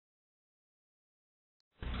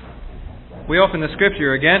We open the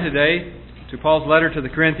Scripture again today to Paul's letter to the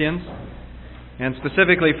Corinthians, and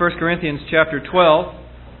specifically 1 Corinthians chapter 12,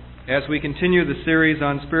 as we continue the series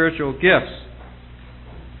on spiritual gifts.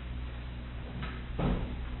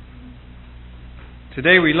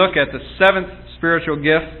 Today we look at the seventh spiritual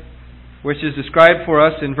gift, which is described for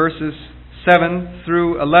us in verses 7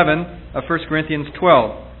 through 11 of 1 Corinthians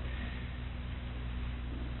 12.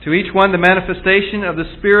 To each one the manifestation of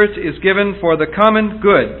the Spirit is given for the common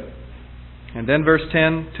good. And then verse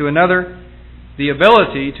 10, to another, the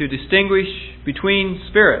ability to distinguish between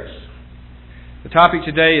spirits. The topic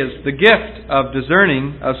today is the gift of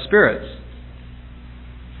discerning of spirits.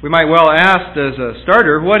 We might well ask as a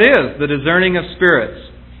starter, what is the discerning of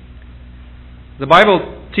spirits? The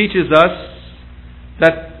Bible teaches us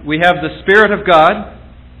that we have the Spirit of God,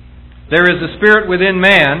 there is a spirit within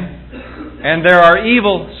man, and there are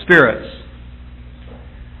evil spirits.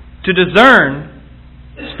 To discern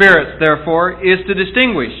spirits, therefore, is to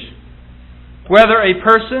distinguish whether a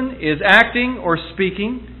person is acting or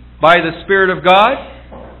speaking by the Spirit of God,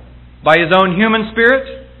 by his own human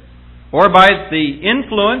spirit, or by the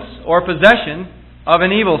influence or possession of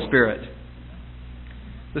an evil spirit.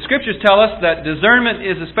 The Scriptures tell us that discernment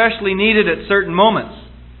is especially needed at certain moments.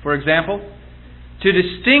 For example, to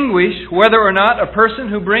distinguish whether or not a person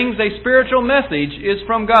who brings a spiritual message is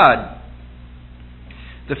from God.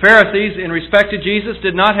 The Pharisees, in respect to Jesus,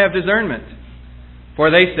 did not have discernment, for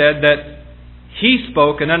they said that He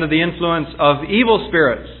spoke and under the influence of evil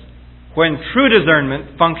spirits, when true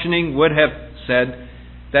discernment functioning would have said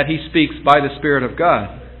that He speaks by the Spirit of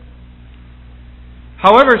God.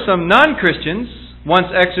 However, some non-Christians once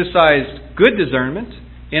exercised good discernment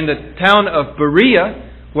in the town of Berea,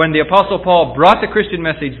 when the Apostle Paul brought the Christian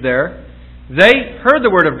message there. They heard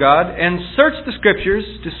the Word of God and searched the Scriptures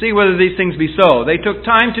to see whether these things be so. They took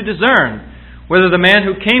time to discern whether the man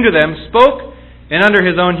who came to them spoke and under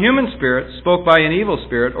his own human spirit, spoke by an evil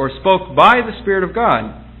spirit, or spoke by the Spirit of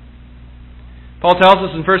God. Paul tells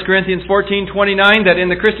us in 1 Corinthians 14:29 that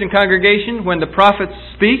in the Christian congregation, when the prophets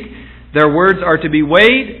speak, their words are to be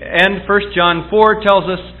weighed, and 1 John 4 tells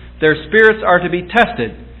us their spirits are to be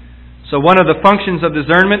tested. So one of the functions of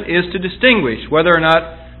discernment is to distinguish whether or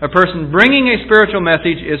not a person bringing a spiritual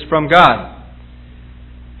message is from God.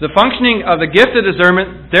 The functioning of the gift of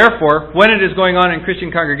discernment, therefore, when it is going on in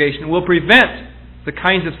Christian congregation, will prevent the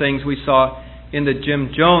kinds of things we saw in the Jim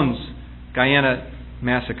Jones Guyana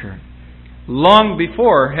massacre. Long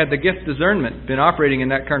before, had the gift of discernment been operating in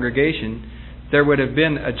that congregation, there would have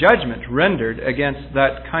been a judgment rendered against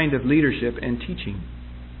that kind of leadership and teaching.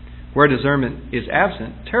 Where discernment is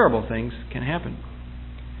absent, terrible things can happen.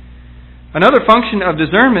 Another function of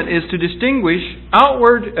discernment is to distinguish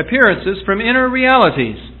outward appearances from inner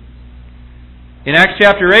realities. In Acts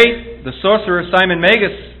chapter 8, the sorcerer Simon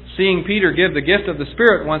Magus, seeing Peter give the gift of the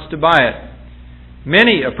Spirit, wants to buy it.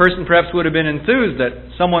 A person perhaps would have been enthused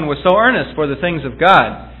that someone was so earnest for the things of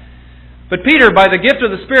God. But Peter, by the gift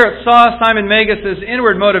of the Spirit, saw Simon Magus'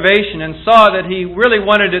 inward motivation and saw that he really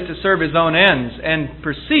wanted it to serve his own ends, and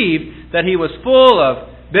perceived that he was full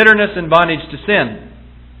of bitterness and bondage to sin.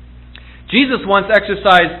 Jesus once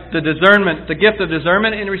exercised the gift of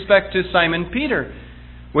discernment in respect to Simon Peter.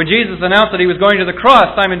 When Jesus announced that He was going to the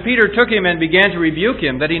cross, Simon Peter took Him and began to rebuke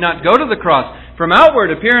Him that he not go to the cross. From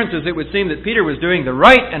outward appearances, it would seem that Peter was doing the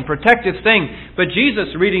right and protective thing. But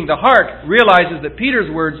Jesus, reading the heart, realizes that Peter's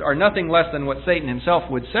words are nothing less than what Satan himself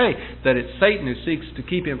would say, that it's Satan who seeks to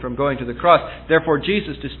keep him from going to the cross. Therefore,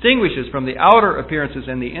 Jesus distinguishes from the outer appearances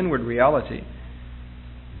and the inward reality.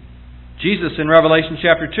 Jesus in Revelation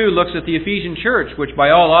chapter 2 looks at the Ephesian church, which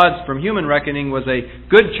by all odds from human reckoning was a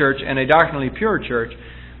good church and a doctrinally pure church.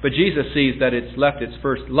 But Jesus sees that it's left its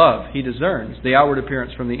first love. He discerns the outward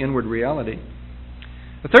appearance from the inward reality.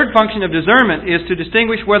 The third function of discernment is to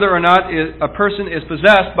distinguish whether or not a person is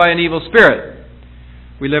possessed by an evil spirit.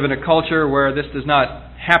 We live in a culture where this does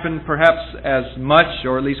not happen perhaps as much,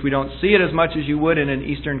 or at least we don't see it as much as you would in an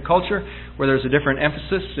Eastern culture, where there's a different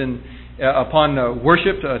emphasis upon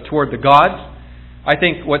worship toward the gods. I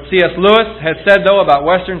think what C.S. Lewis has said, though, about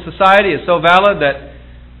Western society is so valid that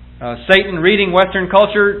Satan, reading Western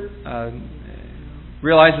culture,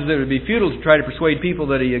 realizes that it would be futile to try to persuade people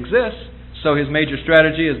that he exists. So his major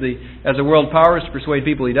strategy as a world power is to persuade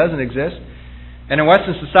people he doesn't exist. And in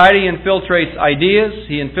Western society, he infiltrates ideas,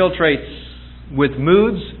 he infiltrates with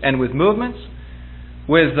moods and with movements,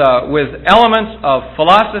 with elements of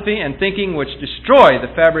philosophy and thinking which destroy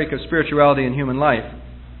the fabric of spirituality in human life.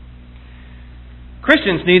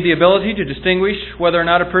 Christians need the ability to distinguish whether or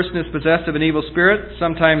not a person is possessed of an evil spirit.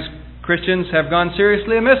 Sometimes Christians have gone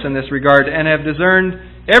seriously amiss in this regard and have discerned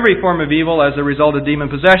every form of evil as a result of demon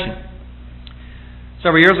possession.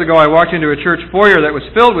 Several years ago, I walked into a church foyer that was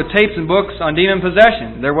filled with tapes and books on demon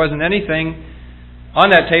possession. There wasn't anything on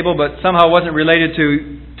that table, but somehow wasn't related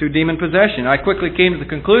to demon possession. I quickly came to the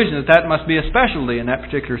conclusion that that must be a specialty in that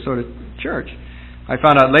particular sort of church. I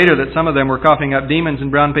found out later that some of them were coughing up demons in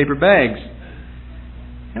brown paper bags.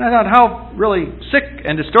 And I thought, how really sick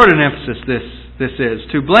and distorted an emphasis this is.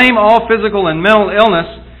 To blame all physical and mental illness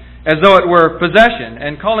as though it were possession,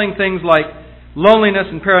 and calling things like loneliness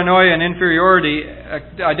and paranoia and inferiority,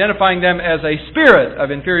 identifying them as a spirit of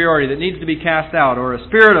inferiority that needs to be cast out, or a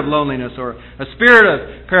spirit of loneliness, or a spirit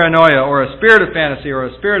of paranoia, or a spirit of fantasy, or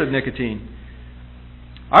a spirit of nicotine.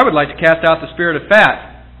 I would like to cast out the spirit of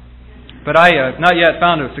fat, but I have not yet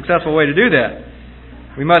found a successful way to do that.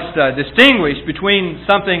 We must distinguish between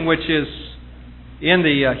something which is in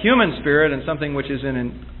the human spirit and something which is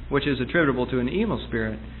attributable to an evil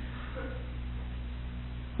spirit.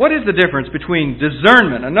 What is the difference between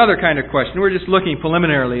discernment? Another kind of question. We're just looking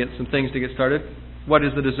preliminarily at some things to get started. What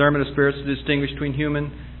is the discernment of spirits to distinguish between human,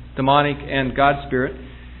 demonic, and God's spirit?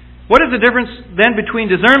 What is the difference then between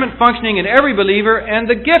discernment functioning in every believer and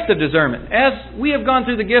the gift of discernment? As we have gone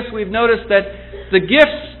through the gifts, we've noticed that the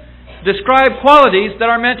gifts describe qualities that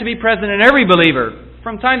are meant to be present in every believer.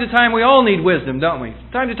 From time to time we all need wisdom, don't we?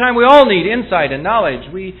 From time to time we all need insight and knowledge.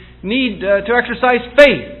 We need to exercise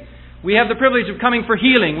faith. We have the privilege of coming for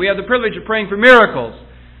healing. We have the privilege of praying for miracles.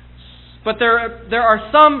 But there are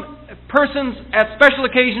some persons at special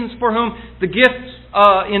occasions for whom the gifts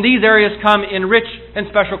in these areas come in rich and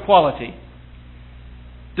special quality.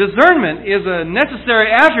 Discernment is a necessary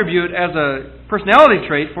attribute as a personality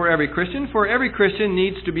trait for every Christian. For every Christian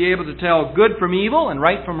needs to be able to tell good from evil and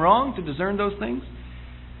right from wrong, to discern those things.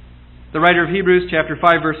 The writer of Hebrews chapter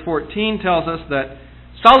 5 verse 14 tells us that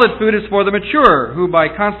solid food is for the mature, who by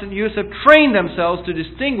constant use have trained themselves to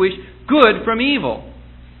distinguish good from evil.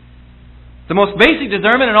 The most basic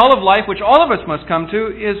discernment in all of life, which all of us must come to,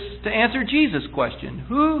 is to answer Jesus' question.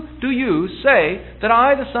 Who do you say that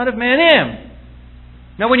I, the Son of Man, am?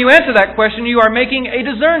 Now, when you answer that question, you are making a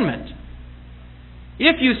discernment.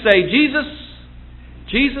 If you say,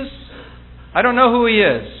 Jesus, I don't know who He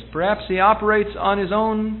is. Perhaps He operates on His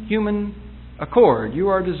own human accord. You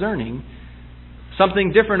are discerning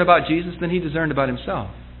something different about Jesus than He discerned about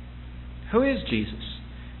Himself. Who is Jesus?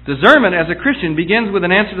 Discernment as a Christian begins with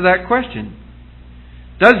an answer to that question.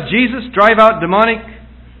 Does Jesus drive out demonic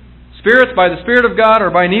spirits by the Spirit of God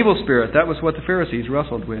or by an evil spirit? That was what the Pharisees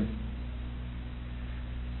wrestled with.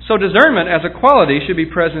 So discernment as a quality should be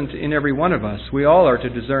present in every one of us. We all are to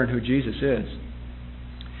discern who Jesus is.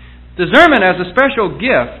 Discernment as a special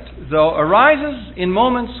gift, though, arises in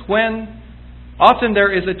moments when often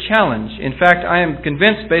there is a challenge. In fact, I am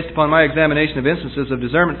convinced, based upon my examination of instances of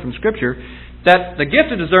discernment from Scripture, that the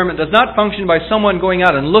gift of discernment does not function by someone going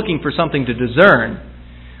out and looking for something to discern,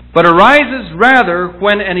 but arises rather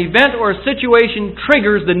when an event or a situation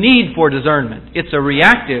triggers the need for discernment. It's a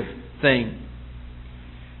reactive thing.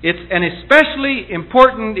 It's an especially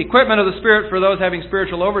important equipment of the Spirit for those having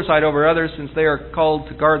spiritual oversight over others, since they are called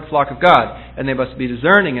to guard the flock of God, and they must be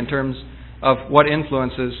discerning in terms of what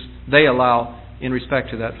influences they allow in respect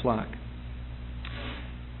to that flock.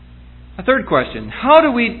 A third question. How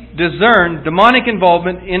do we discern demonic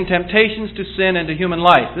involvement in temptations to sin and to human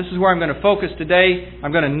life? This is where I'm going to focus today.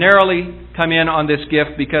 I'm going to narrowly come in on this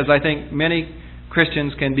gift because I think many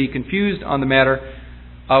Christians can be confused on the matter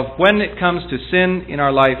of when it comes to sin in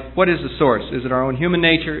our life, what is the source? Is it our own human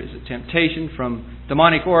nature? Is it temptation from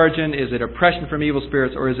demonic origin? Is it oppression from evil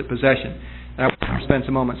spirits? Or is it possession? And I want to spend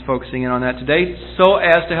some moments focusing in on that today so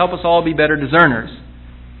as to help us all be better discerners.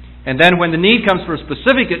 And then when the need comes for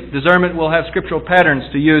specific discernment, we'll have scriptural patterns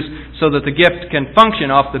to use so that the gift can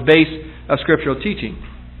function off the base of scriptural teaching.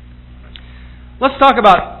 Let's talk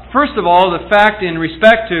about, first of all, the fact in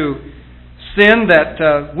respect to sin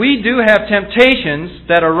that we do have temptations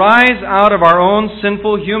that arise out of our own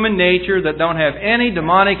sinful human nature that don't have any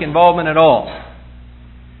demonic involvement at all.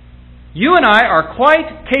 You and I are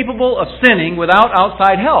quite capable of sinning without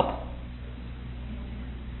outside help.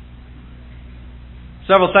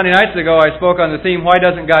 Several Sunday nights ago I spoke on the theme, why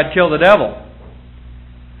doesn't God kill the devil?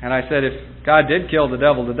 And I said if God did kill the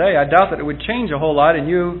devil today, I doubt that it would change a whole lot in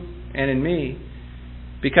you and in me.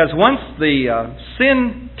 Because once the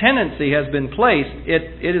sin tendency has been placed,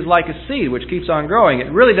 it is like a seed which keeps on growing.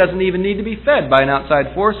 It really doesn't even need to be fed by an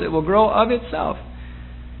outside force. It will grow of itself.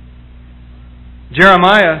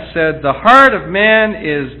 Jeremiah said, the heart of man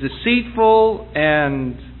is deceitful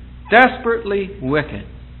and desperately wicked.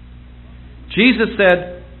 Jesus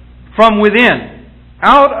said, from within,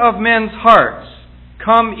 out of men's hearts,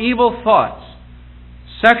 come evil thoughts,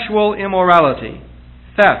 sexual immorality,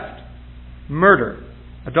 theft, murder,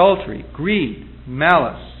 adultery, greed,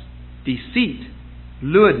 malice, deceit,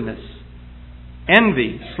 lewdness,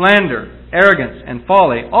 envy, slander, arrogance, and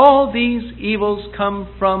folly. All these evils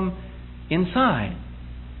come from inside.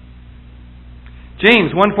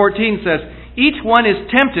 James 1:14 says, each one is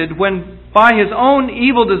tempted when by his own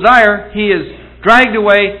evil desire he is dragged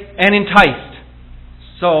away and enticed.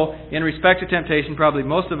 So, in respect to temptation, probably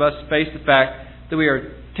most of us face the fact that we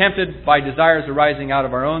are tempted by desires arising out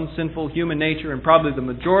of our own sinful human nature, and probably the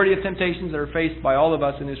majority of temptations that are faced by all of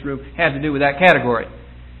us in this room have to do with that category.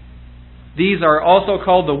 These are also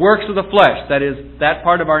called the works of the flesh, that is, that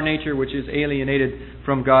part of our nature which is alienated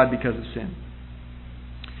from God because of sin.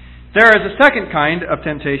 There is a second kind of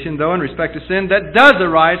temptation, though, in respect to sin, that does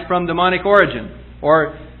arise from demonic origin,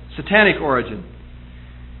 or satanic origin.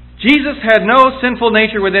 Jesus had no sinful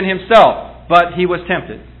nature within himself, but he was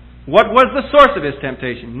tempted. What was the source of his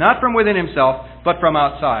temptation? Not from within himself, but from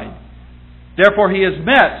outside. Therefore, he is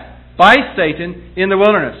met by Satan in the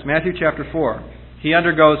wilderness. Matthew chapter 4. He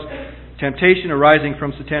undergoes temptation arising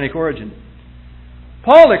from satanic origin.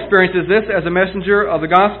 Paul experiences this as a messenger of the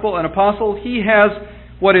gospel, an apostle. He has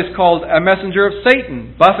what is called a messenger of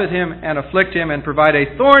Satan, buffet him and afflict him and provide a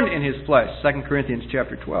thorn in his flesh. 2 Corinthians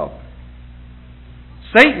chapter 12.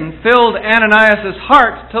 Satan filled Ananias'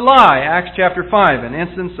 heart to lie. Acts chapter 5, an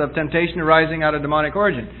instance of temptation arising out of demonic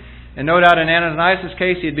origin. And no doubt in Ananias'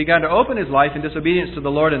 case he had begun to open his life in disobedience to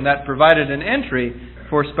the Lord, and that provided an entry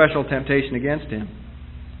for special temptation against him.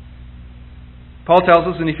 Paul tells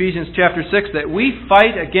us in Ephesians chapter 6 that we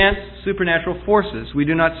fight against supernatural forces. We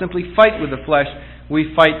do not simply fight with the flesh,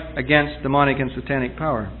 we fight against demonic and satanic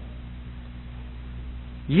power.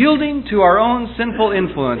 Yielding to our own sinful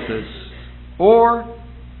influences or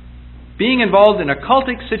being involved in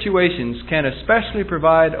occultic situations can especially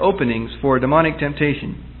provide openings for demonic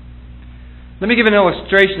temptation. Let me give an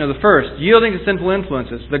illustration of the first, yielding to sinful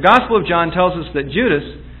influences. The Gospel of John tells us that Judas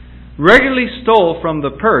regularly stole from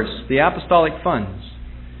the purse, the apostolic funds.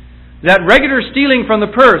 That regular stealing from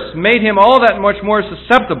the purse made him all that much more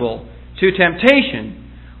susceptible to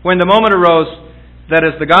temptation when the moment arose that,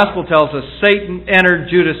 as the Gospel tells us, Satan entered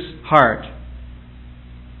Judas' heart.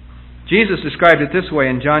 Jesus described it this way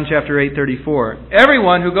in John chapter 8:34.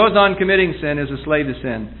 Everyone who goes on committing sin is a slave to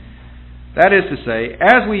sin. That is to say,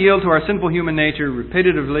 as we yield to our sinful human nature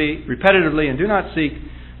repetitively and do not seek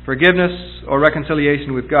forgiveness or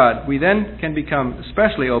reconciliation with God, we then can become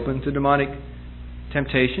especially open to demonic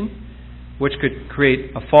temptation, which could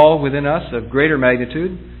create a fall within us of greater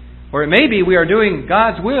magnitude. Or it may be we are doing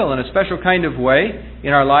God's will in a special kind of way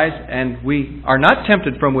in our lives, and we are not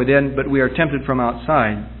tempted from within, but we are tempted from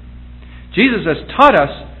outside. Jesus has taught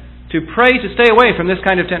us to pray to stay away from this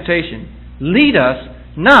kind of temptation. Lead us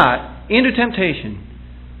not into temptation,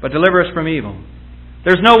 but deliver us from evil.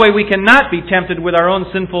 There's no way we cannot be tempted with our own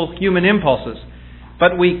sinful human impulses,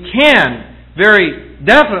 but we can very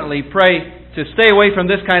definitely pray to stay away from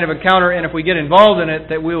this kind of encounter, and if we get involved in it,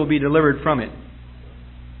 that we will be delivered from it.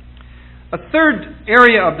 A third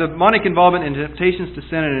area of demonic involvement in temptations to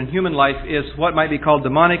sin and in human life is what might be called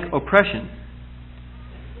demonic oppression.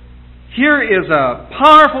 Here is a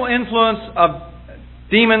powerful influence of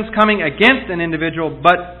demons coming against an individual,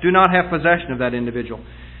 but do not have possession of that individual.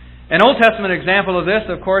 An Old Testament example of this,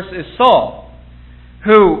 of course, is Saul,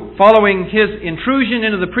 who, following his intrusion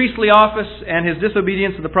into the priestly office and his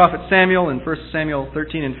disobedience to the prophet Samuel in 1 Samuel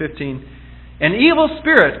 13 and 15, an evil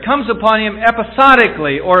spirit comes upon him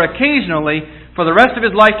episodically or occasionally for the rest of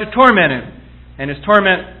his life to torment him. And his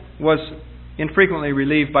torment was infrequently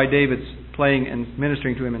relieved by David's playing and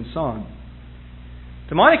ministering to him in song.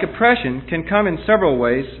 Demonic oppression can come in several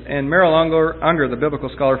ways, and Merrill Unger, the biblical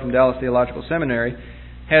scholar from Dallas Theological Seminary,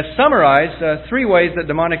 has summarized 3 ways that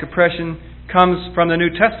demonic oppression comes from the New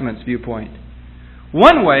Testament's viewpoint.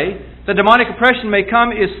 One way that demonic oppression may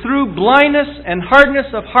come is through blindness and hardness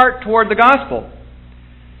of heart toward the gospel.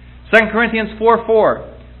 2 Corinthians 4:4.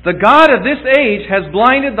 The God of this age has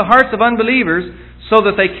blinded the hearts of unbelievers so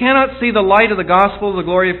that they cannot see the light of the gospel of the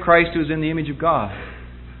glory of Christ, who is in the image of God.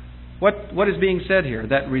 What is being said here?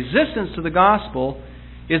 That resistance to the gospel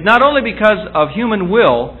is not only because of human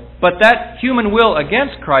will, but that human will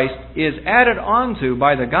against Christ is added onto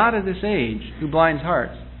by the God of this age who blinds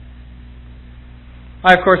hearts.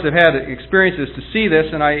 I, of course, have had experiences to see this,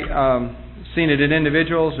 and I've seen it in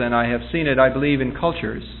individuals, and I have seen it, I believe, in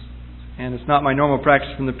cultures. And it's not my normal practice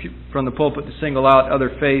from the pulpit to single out other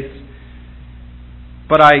faiths.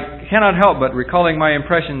 But I cannot help but recalling my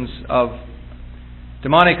impressions of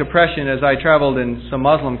demonic oppression as I traveled in some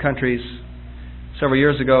Muslim countries several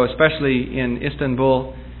years ago, especially in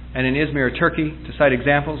Istanbul, and in Izmir, Turkey, to cite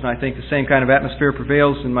examples. And I think the same kind of atmosphere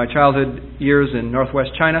prevails in my childhood years in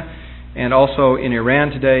northwest China and also in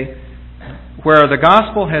Iran today, where the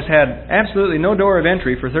gospel has had absolutely no door of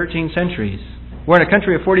entry for 13 centuries. We're in a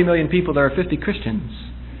country of 40 million people. There are 50 Christians.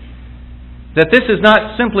 That this is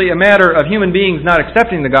not simply a matter of human beings not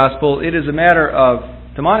accepting the gospel. It is a matter of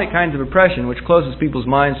demonic kinds of oppression which closes people's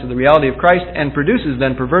minds to the reality of Christ and produces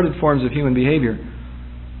then perverted forms of human behavior.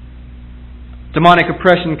 Demonic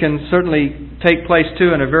oppression can certainly take place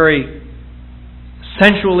too in a very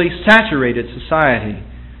sensually saturated society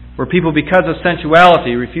where people, because of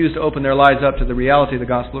sensuality, refuse to open their lives up to the reality of the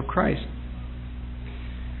gospel of Christ.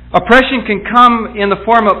 Oppression can come in the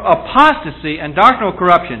form of apostasy and doctrinal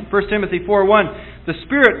corruption. 1 Timothy 4:1, the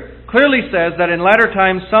Spirit clearly says that in latter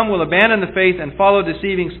times some will abandon the faith and follow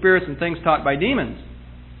deceiving spirits and things taught by demons.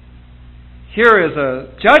 Here is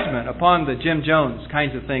a judgment upon the Jim Jones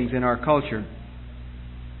kinds of things in our culture.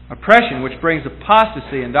 Oppression which brings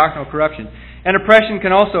apostasy and doctrinal corruption. And oppression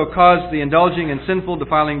can also cause the indulging in sinful,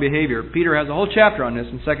 defiling behavior. Peter has a whole chapter on this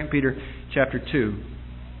in 2 Peter chapter 2.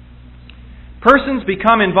 Persons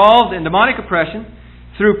become involved in demonic oppression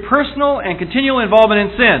through personal and continual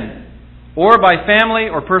involvement in sin, or by family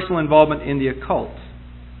or personal involvement in the occult.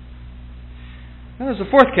 Now, there's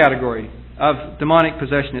a fourth category of demonic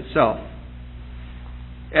possession itself.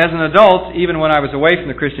 As an adult, even when I was away from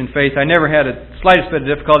the Christian faith, I never had a slightest bit of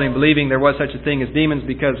difficulty in believing there was such a thing as demons,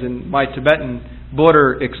 because in my Tibetan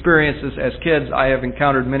border experiences as kids, I have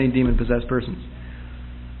encountered many demon-possessed persons.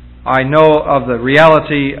 I know of the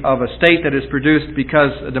reality of a state that is produced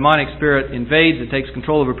because a demonic spirit invades, it takes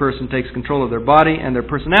control of a person, takes control of their body and their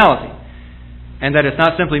personality. And that it's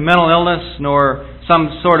not simply mental illness nor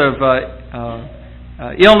some sort of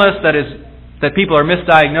illness that people are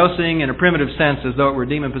misdiagnosing in a primitive sense as though it were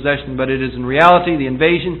demon possession, but it is in reality the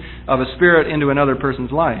invasion of a spirit into another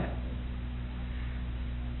person's life.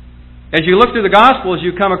 As you look through the Gospels,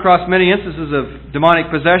 you come across many instances of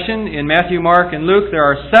demonic possession. In Matthew, Mark, and Luke, there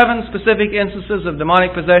are 7 specific instances of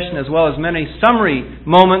demonic possession, as well as many summary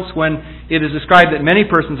moments when it is described that many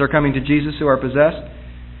persons are coming to Jesus who are possessed.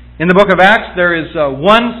 In the book of Acts, there is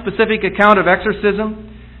 1 specific account of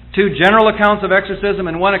exorcism, 2 general accounts of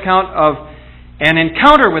exorcism, and 1 account of an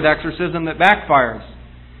encounter with exorcism that backfires.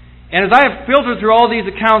 And as I have filtered through all these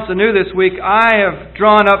accounts anew this week, I have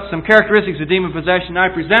drawn up some characteristics of demon possession. I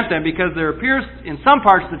present them because there appears in some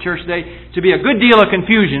parts of the church today to be a good deal of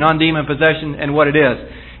confusion on demon possession and what it is.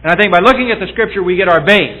 And I think by looking at the Scripture, we get our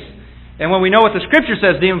base. And when we know what the Scripture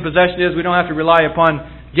says demon possession is, we don't have to rely upon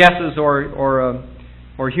guesses or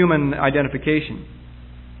human identification.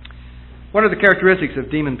 What are the characteristics of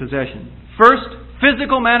demon possession? First,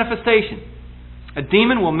 physical manifestation. A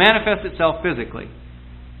demon will manifest itself physically.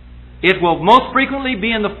 It will most frequently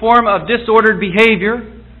be in the form of disordered behavior,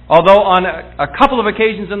 although on a couple of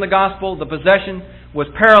occasions in the Gospel, the possession was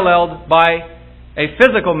paralleled by a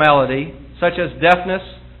physical malady, such as deafness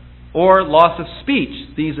or loss of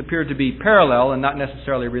speech. These appear to be parallel and not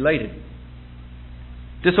necessarily related.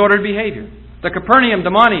 Disordered behavior. The Capernaum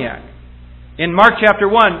demoniac, in Mark chapter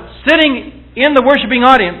 1, sitting in the worshiping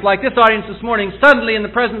audience, like this audience this morning, suddenly in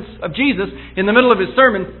the presence of Jesus, in the middle of his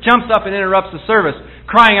sermon, jumps up and interrupts the service,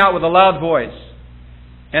 crying out with a loud voice.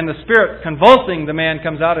 And the spirit convulsing the man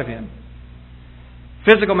comes out of him.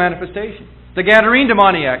 Physical manifestation. The Gadarene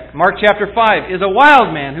demoniac, Mark chapter 5, is a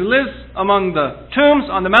wild man who lives among the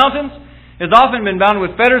tombs on the mountains, has often been bound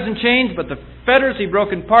with fetters and chains, but the fetters he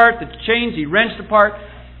broke in part, the chains he wrenched apart.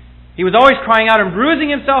 He was always crying out and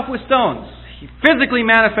bruising himself with stones. He physically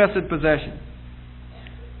manifested possession.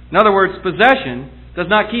 In other words, possession does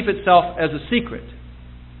not keep itself as a secret.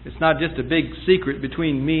 It's not just a big secret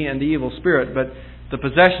between me and the evil spirit, but the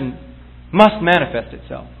possession must manifest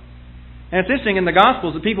itself. And it's interesting, in the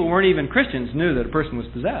Gospels, that people who weren't even Christians knew that a person was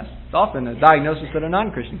possessed. It's often a diagnosis that a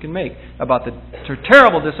non-Christian can make about the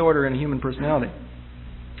terrible disorder in a human personality.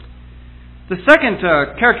 The second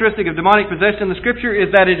characteristic of demonic possession in the Scripture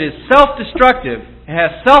is that it is self-destructive. It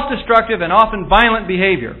has self-destructive and often violent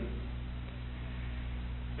behavior.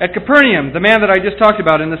 At Capernaum, the man that I just talked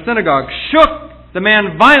about in the synagogue shook the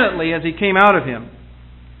man violently as he came out of him.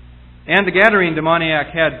 And the Gadarene demoniac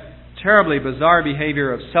had terribly bizarre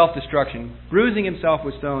behavior of self-destruction, bruising himself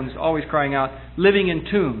with stones, always crying out, living in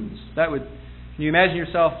tombs. Can you imagine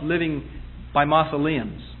yourself living by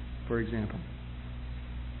mausoleums, for example?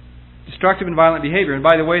 Destructive and violent behavior. And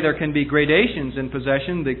by the way, there can be gradations in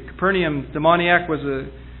possession. The Capernaum demoniac was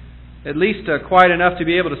at least quiet enough to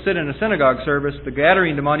be able to sit in a synagogue service. The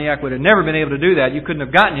Gadarene demoniac would have never been able to do that. You couldn't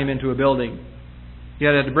have gotten him into a building. You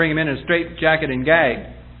had to bring him in a straitjacket and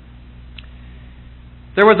gagged.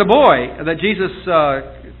 There was a boy that Jesus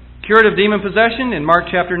Cured of demon possession, in Mark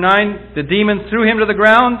chapter 9, the demon threw him to the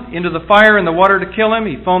ground, into the fire and the water to kill him.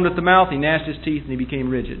 He foamed at the mouth, he gnashed his teeth, and he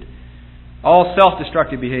became rigid. All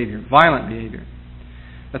self-destructive behavior, violent behavior.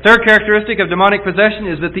 The third characteristic of demonic possession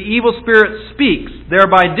is that the evil spirit speaks,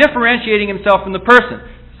 thereby differentiating himself from the person.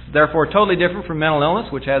 It's therefore totally different from mental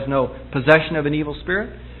illness, which has no possession of an evil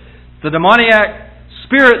spirit. The demoniac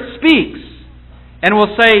spirit speaks and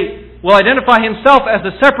will identify himself as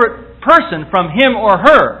a separate person from him or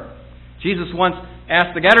her. Jesus once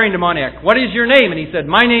asked the Gadarene demoniac, "What is your name?" And he said,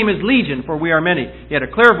 "My name is Legion, for we are many." He had a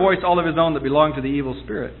clear voice all of his own that belonged to the evil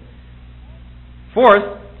spirit. Fourth,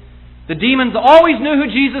 the demons always knew who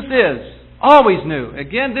Jesus is. Always knew.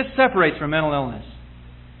 Again, this separates from mental illness.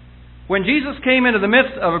 When Jesus came into the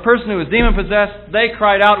midst of a person who was demon-possessed, they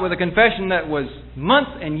cried out with a confession that was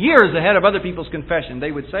months and years ahead of other people's confession.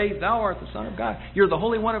 They would say, "Thou art the Son of God. You're the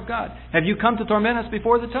Holy One of God. Have you come to torment us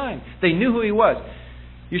before the time?" They knew who He was.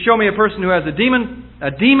 You show me a person who has a demon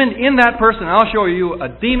in that person, I'll show you a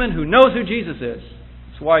demon who knows who Jesus is.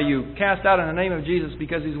 That's why you cast out in the name of Jesus,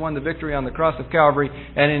 because He's won the victory on the cross of Calvary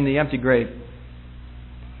and in the empty grave.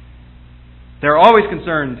 They're always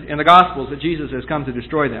concerned in the Gospels that Jesus has come to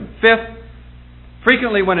destroy them. Fifth,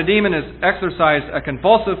 frequently when a demon is exorcised, a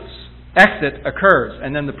convulsive exit occurs,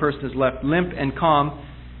 and then the person is left limp and calm.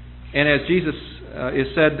 And as Jesus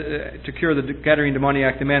is said to cure the Gadarene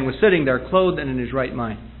demoniac, the man was sitting there clothed and in his right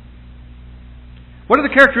mind. What are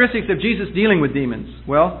the characteristics of Jesus dealing with demons?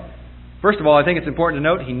 Well, first of all, I think it's important to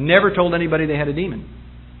note He never told anybody they had a demon.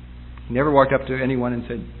 He never walked up to anyone and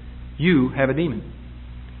said, "You have a demon."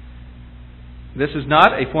 This is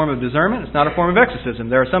not a form of discernment. It's not a form of exorcism.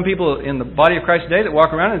 There are some people in the body of Christ today that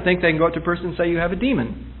walk around and think they can go up to a person and say, "You have a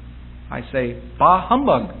demon." I say, "Bah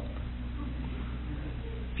humbug."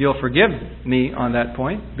 If you'll forgive me on that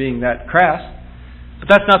point, being that crass. But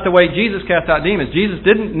that's not the way Jesus cast out demons. Jesus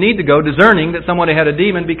didn't need to go discerning that somebody had a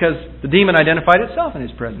demon, because the demon identified itself in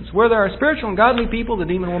His presence. Where there are spiritual and godly people, the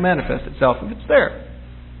demon will manifest itself if it's there.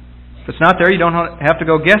 If it's not there, you don't have to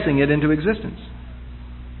go guessing it into existence.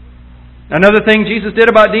 Another thing Jesus did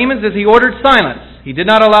about demons is He ordered silence. He did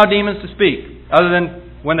not allow demons to speak, other than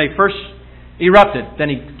when they first erupted. Then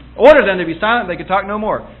He ordered them to be silent. They could talk no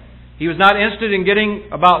more. He was not interested in getting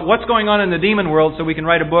about what's going on in the demon world so we can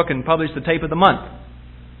write a book and publish the tape of the month.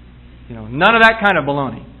 None of that kind of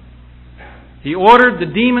baloney. He ordered the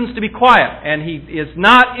demons to be quiet, and He is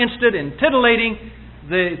not interested in titillating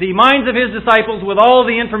the minds of His disciples with all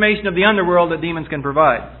the information of the underworld that demons can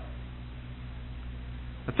provide.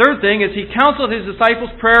 The third thing is He counseled His disciples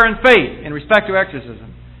prayer and faith in respect to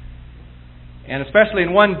exorcism. And especially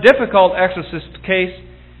in one difficult exorcist case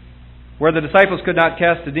where the disciples could not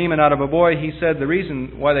cast a demon out of a boy, He said the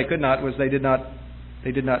reason why they could not was they did not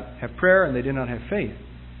have prayer and they did not have faith.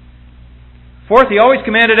 Fourth, He always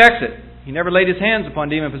commanded exit. He never laid His hands upon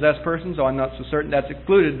demon-possessed persons, so I'm not so certain that's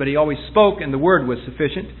excluded, but He always spoke and the word was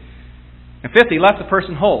sufficient. And fifth, He left the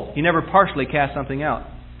person whole. He never partially cast something out.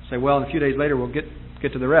 Say, well, in a few days later we'll get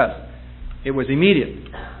to the rest. It was immediate,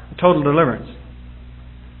 total deliverance.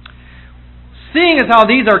 Seeing as how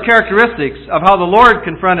these are characteristics of how the Lord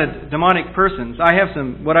confronted demonic persons, I have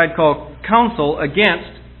some what I'd call counsel against,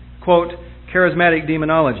 quote, charismatic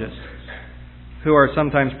demonologists, who are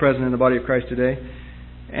sometimes present in the body of Christ today,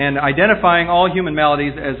 and identifying all human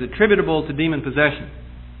maladies as attributable to demon possession.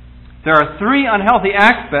 There are three unhealthy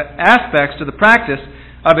aspects to the practice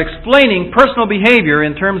of explaining personal behavior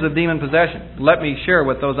in terms of demon possession. Let me share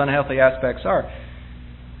what those unhealthy aspects are.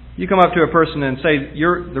 You come up to a person and say,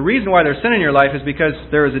 the reason why there's sin in your life is because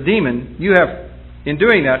there is a demon. You have, in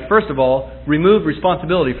doing that, first of all, removed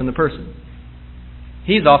responsibility from the person.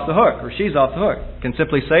 He's off the hook, or she's off the hook. Can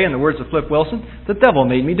simply say, in the words of Flip Wilson, "The devil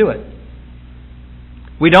made me do it."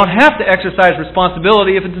 We don't have to exercise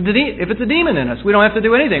responsibility if it's a demon in us. We don't have to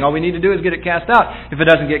do anything. All we need to do is get it cast out. If it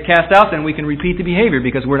doesn't get cast out, then we can repeat the behavior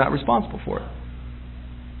because we're not responsible for it.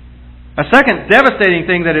 A second devastating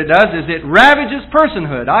thing that it does is it ravages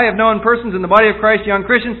personhood. I have known persons in the body of Christ, young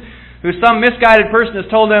Christians, who some misguided person has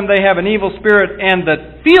told them they have an evil spirit, and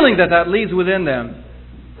the feeling that leaves within them,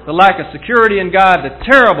 the lack of security in God, the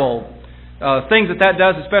terrible things that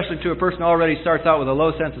does, especially to a person who already starts out with a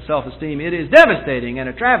low sense of self-esteem, it is devastating and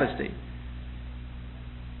a travesty.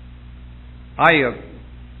 I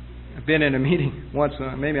have been in a meeting once,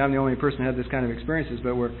 maybe I'm the only person who had this kind of experiences,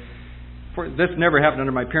 but this never happened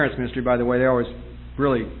under my parents' ministry, by the way. They're always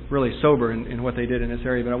really, really sober in what they did in this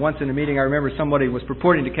area. But once in a meeting, I remember somebody was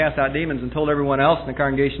purporting to cast out demons and told everyone else in the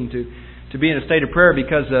congregation to be in a state of prayer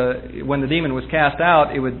because when the demon was cast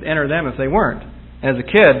out, it would enter them if they weren't. As a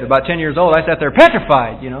kid, about 10 years old, I sat there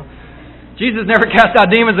petrified, Jesus never cast out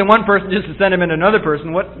demons in one person just to send them into another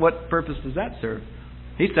person. What purpose does that serve?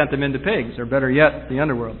 He sent them into pigs, or better yet, the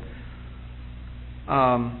underworld.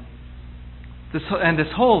 This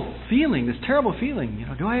whole feeling, this terrible feeling,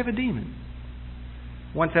 do I have a demon?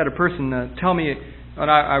 Once had a person tell me, when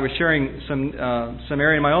I was sharing some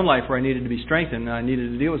area in my own life where I needed to be strengthened, I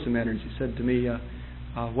needed to deal with some matters. He said to me,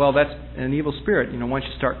 well, that's an evil spirit. Once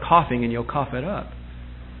you start coughing and you'll cough it up.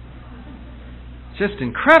 Just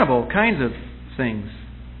incredible kinds of things.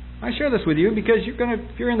 I share this with you because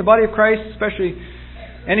if you're in the body of Christ, especially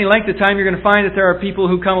any length of time, you're going to find that there are people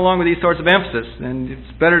who come along with these sorts of emphasis. And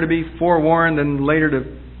it's better to be forewarned than later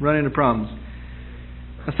to run into problems.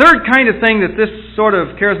 A third kind of thing that this sort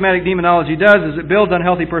of charismatic demonology does is it builds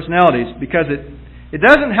unhealthy personalities, because it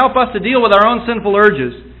doesn't help us to deal with our own sinful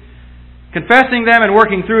urges, confessing them and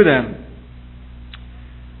working through them.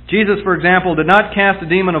 Jesus, for example, did not cast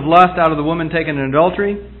the demon of lust out of the woman taken in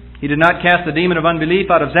adultery. He did not cast the demon of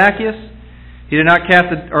unbelief out of Zacchaeus. He did not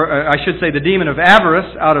cast the demon of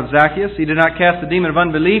avarice out of Zacchaeus. He did not cast the demon of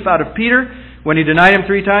unbelief out of Peter when he denied Him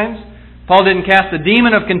 3 times. Paul didn't cast the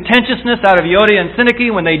demon of contentiousness out of Euodia and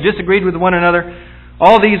Syntyche when they disagreed with one another.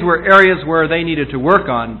 All these were areas where they needed to work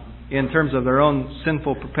on in terms of their own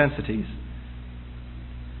sinful propensities.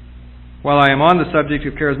 While I am on the subject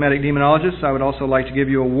of charismatic demonologists, I would also like to give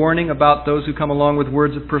you a warning about those who come along with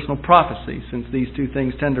words of personal prophecy, since these two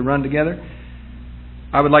things tend to run together.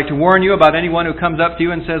 I would like to warn you about anyone who comes up to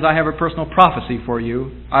you and says, I have a personal prophecy for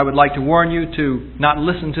you. I would like to warn you to not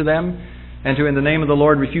listen to them and to, in the name of the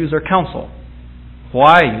Lord, refuse their counsel.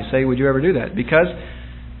 Why, you say, would you ever do that? Because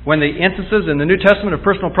when the instances in the New Testament of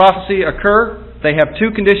personal prophecy occur, they have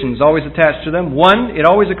 2 conditions always attached to them. One, it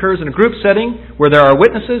always occurs in a group setting where there are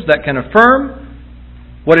witnesses that can affirm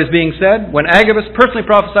what is being said. When Agabus personally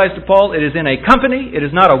prophesies to Paul, it is in a company. It is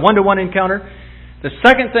not a one-to-one encounter. The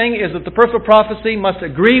second thing is that the personal prophecy must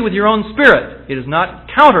agree with your own spirit. It is not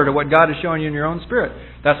counter to what God is showing you in your own spirit.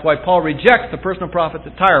 That's why Paul rejects the personal prophets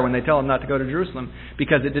at Tyre when they tell him not to go to Jerusalem,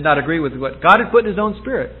 because it did not agree with what God had put in His own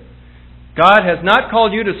spirit. God has not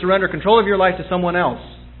called you to surrender control of your life to someone else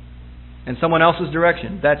and someone else's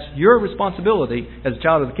direction. That's your responsibility as a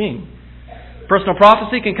child of the King. Personal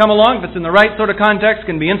prophecy can come along if it's in the right sort of context,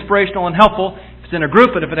 can be inspirational and helpful if it's in a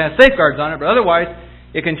group and if it has safeguards on it, but otherwise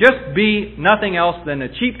it can just be nothing else than a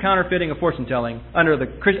cheap counterfeiting of fortune telling under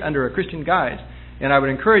a Christian guise. And I would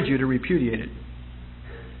encourage you to repudiate it.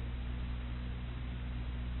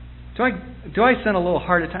 Do I sound a little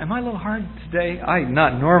hard at times? Am I a little hard today?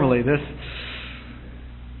 Not normally.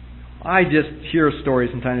 I just hear stories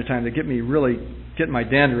from time to time that get my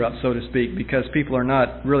dander up, so to speak, because people are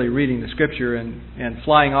not really reading the Scripture and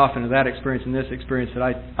flying off into that experience and this experience that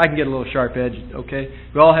I can get a little sharp-edged, okay?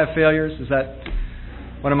 We all have failures. Is that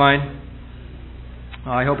one of mine?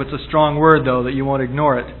 I hope it's a strong word, though, that you won't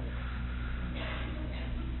ignore it.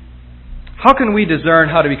 How can we discern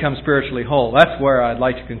how to become spiritually whole? That's where I'd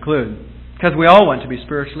like to conclude. Because we all want to be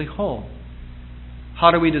spiritually whole. How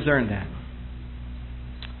do we discern that?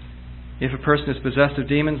 If a person is possessed of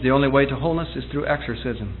demons, the only way to wholeness is through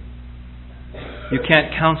exorcism. You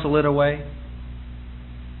can't counsel it away.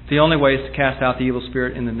 The only way is to cast out the evil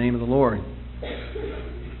spirit in the name of the Lord.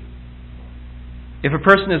 If a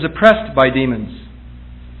person is oppressed by demons,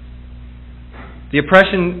 the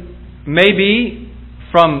oppression may be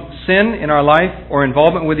from sin in our life or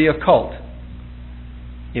involvement with the occult.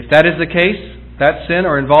 If that is the case, that sin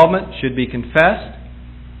or involvement should be confessed,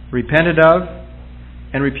 repented of,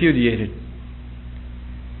 and repudiated.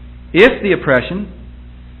 If the oppression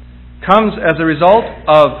comes as a result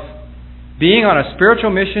of being on a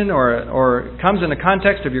spiritual mission or comes in the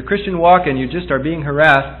context of your Christian walk and you just are being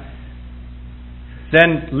harassed,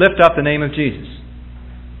 then lift up the name of Jesus.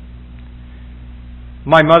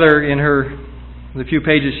 My mother, in the few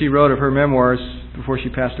pages she wrote of her memoirs before she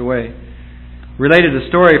passed away, related a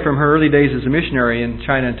story from her early days as a missionary in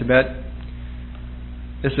China and Tibet.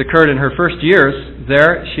 This occurred in her first years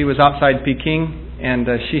there. She was outside Peking, and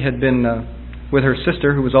she had been, with her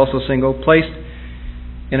sister, who was also single, placed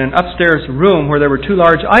in an upstairs room where there were 2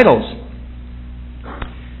 large idols.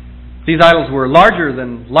 These idols were larger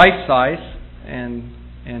than life size and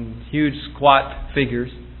huge squat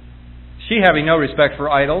figures. She, having no respect for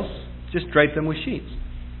idols, just draped them with sheets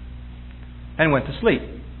and went to sleep.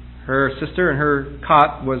 Her sister and her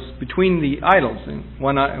cot was between the idols, and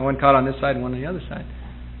one cot on this side and one on the other side.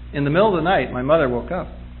 In the middle of the night, my mother woke up,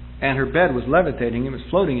 and her bed was levitating. It was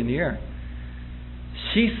floating in the air.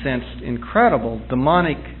 She sensed incredible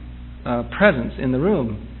demonic presence in the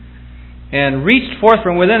room. and reached forth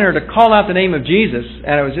from within her to call out the name of Jesus,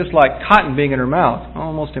 and it was just like cotton being in her mouth.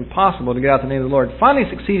 Almost impossible to get out the name of the Lord. Finally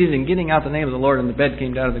succeeded in getting out the name of the Lord, and the bed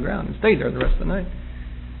came down to the ground and stayed there the rest of the night.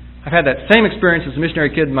 I've had that same experience as a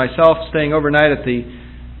missionary kid myself, staying overnight at the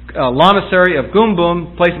lamasery of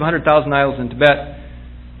Gumbum, place of 100,000 idols in Tibet,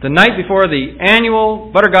 the night before the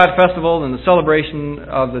annual Butter God Festival and the celebration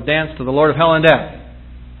of the dance to the Lord of Hell and Death.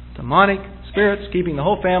 Demonic spirits keeping the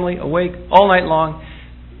whole family awake all night long,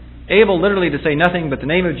 able literally to say nothing but the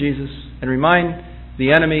name of Jesus and remind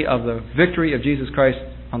the enemy of the victory of Jesus Christ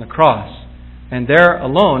on the cross. And there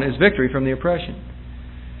alone is victory from the oppression.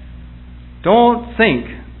 Don't think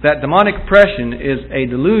that demonic oppression is a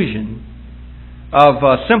delusion of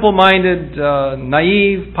simple-minded,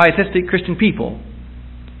 naive, pietistic Christian people.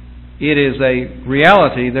 It is a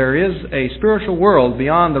reality. There is a spiritual world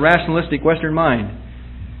beyond the rationalistic Western mind.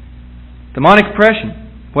 Demonic oppression,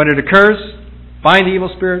 when it occurs, bind the evil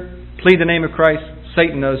spirit, plead the name of Christ.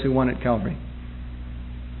 Satan knows who won at Calvary.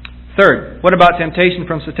 Third, what about temptation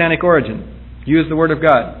from satanic origin? Use the Word of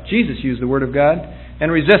God. Jesus used the Word of God.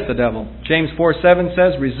 And resist the devil. James 4:7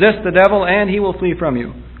 says, resist the devil and he will flee from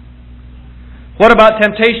you. What about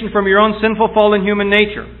temptation from your own sinful, fallen human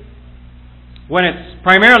nature? When it's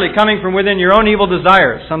primarily coming from within your own evil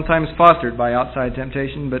desires, sometimes fostered by outside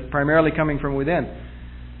temptation, but primarily coming from within.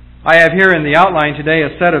 I have here in the outline today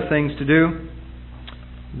a set of things to do.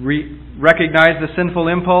 Recognize the sinful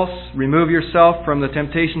impulse. Remove yourself from the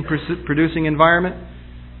temptation-producing environment.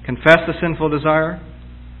 Confess the sinful desire.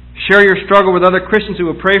 Share your struggle with other Christians who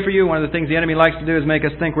will pray for you. One of the things the enemy likes to do is make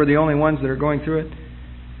us think we're the only ones that are going through it.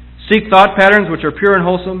 Seek thought patterns which are pure and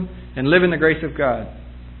wholesome, and live in the grace of God.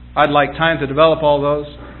 I'd like time to develop all those.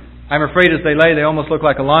 I'm afraid as they lay, they almost look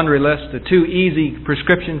like a laundry list, a too easy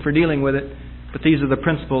prescription for dealing with it. But these are the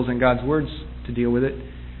principles in God's words to deal with it.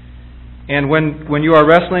 And when you are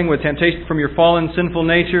wrestling with temptation from your fallen, sinful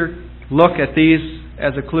nature, look at these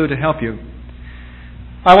as a clue to help you.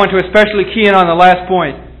 I want to especially key in on the last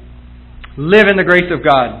point. Live in the grace of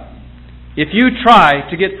God. If you try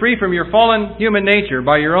to get free from your fallen human nature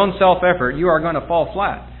by your own self-effort, you are going to fall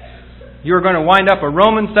flat. You are going to wind up a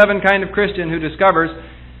Romans 7 kind of Christian who discovers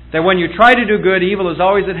that when you try to do good, evil is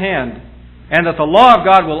always at hand, and that the law of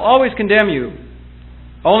God will always condemn you.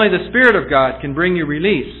 Only the Spirit of God can bring you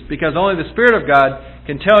release, because only the Spirit of God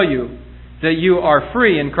can tell you that you are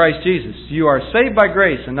free in Christ Jesus. You are saved by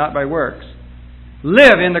grace and not by works.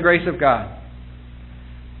 Live in the grace of God.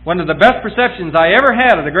 One of the best perceptions I ever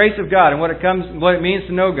had of the grace of God and what it means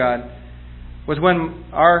to know God was when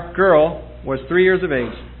our girl was 3 years of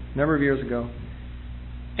age, a number of years ago.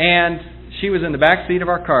 And she was in the back seat of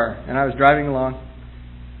our car, and I was driving along.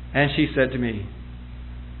 And she said to me,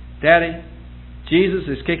 Daddy, Jesus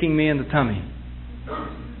is kicking me in the tummy.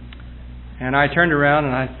 And I turned around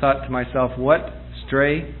and I thought to myself, what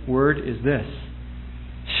stray word is this?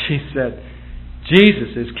 She said,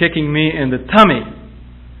 Jesus is kicking me in the tummy.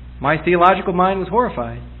 My theological mind was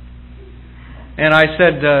horrified. And I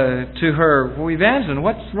said to her, well, Evangeline,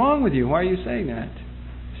 what's wrong with you? Why are you saying that?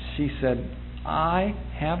 She said, I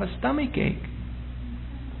have a stomach ache.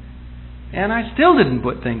 And I still didn't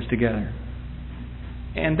put things together.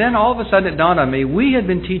 And then all of a sudden it dawned on me, we had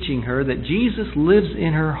been teaching her that Jesus lives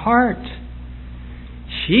in her heart.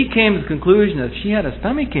 She came to the conclusion that she had a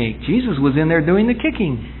stomach ache. Jesus was in there doing the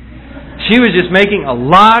kicking. She was just making a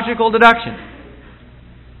logical deduction.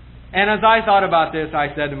 And as I thought about this,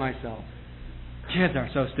 I said to myself, kids are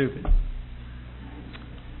so stupid.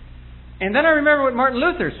 And then I remember what Martin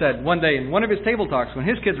Luther said one day in one of his table talks when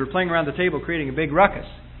his kids were playing around the table creating a big ruckus.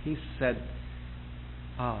 He said,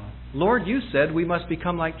 Lord, you said we must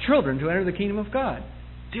become like children to enter the kingdom of God.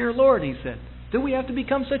 Dear Lord, he said, do we have to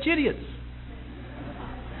become such idiots?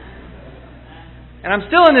 And I'm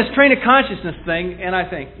still in this train of consciousness thing, and I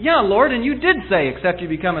think, yeah, Lord, and you did say, except you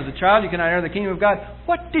become as a child, you cannot enter the kingdom of God.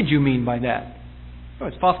 What did you mean by that? Oh,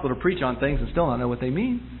 it's possible to preach on things and still not know what they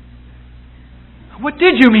mean. What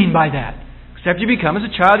did you mean by that? Except you become as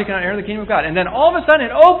a child, you cannot enter the kingdom of God. And then all of a sudden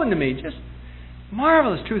it opened to me, just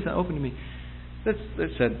marvelous truth that opened to me. That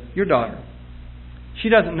said, your daughter, she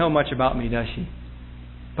doesn't know much about me, does she?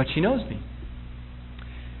 But she knows me.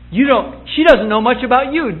 She doesn't know much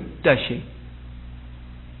about you, does she?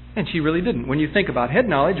 And she really didn't. When you think about head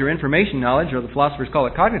knowledge or information knowledge, or the philosophers call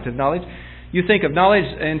it cognitive knowledge, you think of knowledge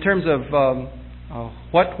in terms of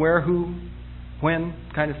what, where, who, when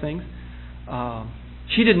kind of things.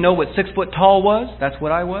 She didn't know what 6 foot tall was. That's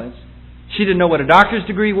what I was. She didn't know what a doctor's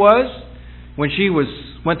degree was. When she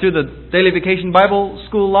went through the daily vacation Bible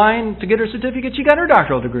school line to get her certificate, she got her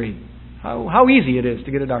doctoral degree. How easy it is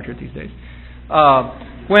to get a doctorate these days.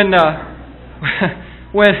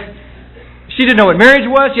 She didn't know what marriage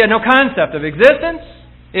was. She had no concept of existence.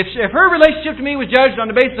 If her relationship to me was judged on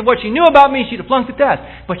the basis of what she knew about me, she'd have flunked the test.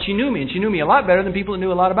 But she knew me, and she knew me a lot better than people who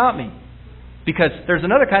knew a lot about me. Because there's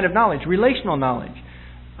another kind of knowledge, relational knowledge.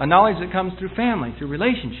 A knowledge that comes through family, through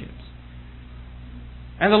relationships.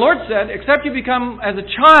 And the Lord said, except you become as a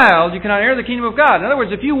child, you cannot enter the kingdom of God. In other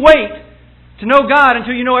words, if you wait to know God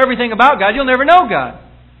until you know everything about God, you'll never know God.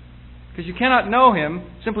 Because you cannot know Him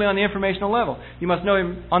simply on the informational level. You must know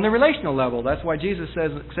Him on the relational level. That's why Jesus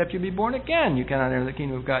says, except you be born again, you cannot enter the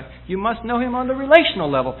kingdom of God. You must know Him on the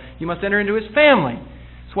relational level. You must enter into His family.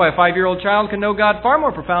 That's why a 5-year-old child can know God far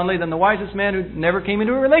more profoundly than the wisest man who never came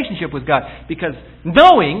into a relationship with God. Because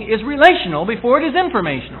knowing is relational before it is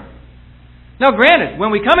informational. Now granted,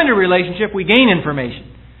 when we come into a relationship, we gain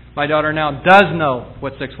information. My daughter now does know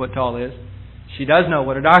what 6 foot tall is. She does know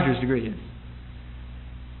what a doctor's degree is.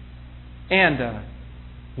 And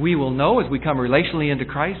we will know as we come relationally into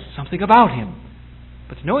Christ something about Him.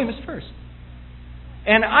 But to know Him is first.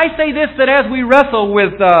 And I say this, that as we wrestle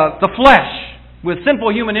with the flesh, with sinful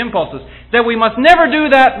human impulses, that we must never do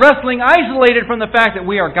that wrestling isolated from the fact that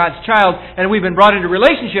we are God's child and we've been brought into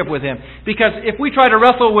relationship with Him. Because if we try to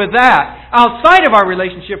wrestle with that outside of our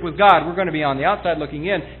relationship with God, we're going to be on the outside looking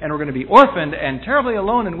in, and we're going to be orphaned and terribly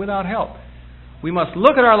alone and without help. We must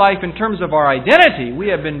look at our life in terms of our identity. We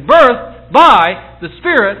have been birthed by the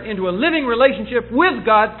Spirit into a living relationship with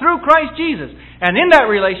God through Christ Jesus. And in that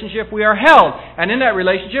relationship we are held. And in that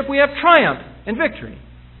relationship we have triumph and victory.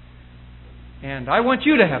 And I want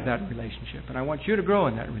you to have that relationship. And I want you to grow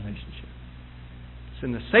in that relationship. It's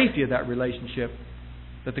in the safety of that relationship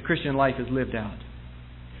that the Christian life is lived out.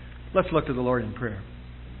 Let's look to the Lord in prayer.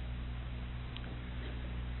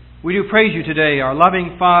 We do praise You today, our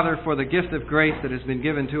loving Father, for the gift of grace that has been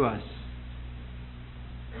given to us.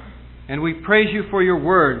 And we praise You for Your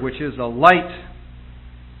Word, which is a light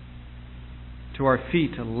to our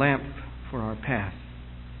feet, a lamp for our path.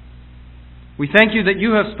 We thank You that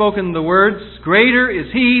You have spoken the words, greater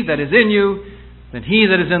is He that is in you than he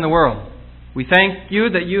that is in the world. We thank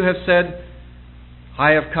You that You have said,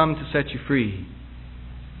 I have come to set you free.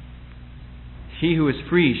 He who is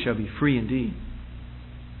free shall be free indeed.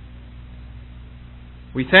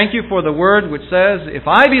 We thank You for the word which says, if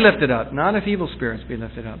I be lifted up, not if evil spirits be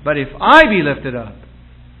lifted up, but if I be lifted up,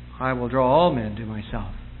 I will draw all men to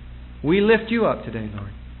Myself. We lift You up today,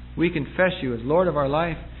 Lord. We confess You as Lord of our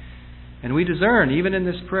life, and we discern, even in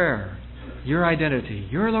this prayer, Your identity,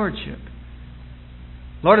 Your Lordship.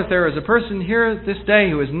 Lord, if there is a person here this day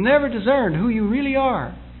who has never discerned who You really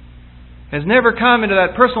are, has never come into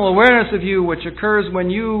that personal awareness of You which occurs when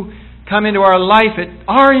You come into our life at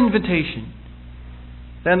our invitation,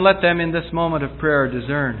 then let them in this moment of prayer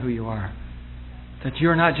discern who You are. That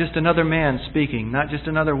You're not just another man speaking, not just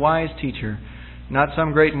another wise teacher, not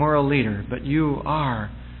some great moral leader, but You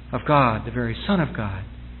are of God, the very Son of God,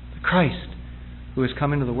 the Christ who has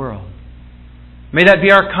come into the world. May that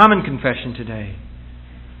be our common confession today.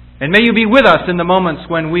 And may You be with us in the moments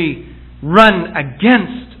when we run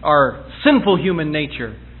against our sinful human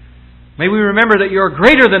nature. May we remember that You're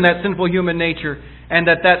greater than that sinful human nature, and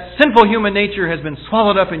that sinful human nature has been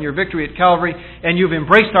swallowed up in Your victory at Calvary, and You've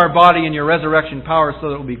embraced our body in Your resurrection power so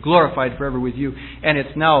that it will be glorified forever with You, and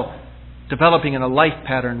it's now developing in a life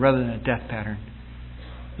pattern rather than a death pattern.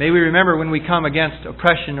 May we remember when we come against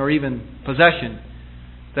oppression or even possession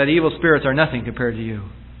that evil spirits are nothing compared to You,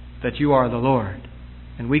 that You are the Lord.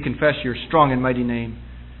 And we confess Your strong and mighty name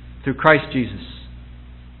through Christ Jesus.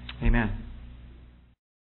 Amen.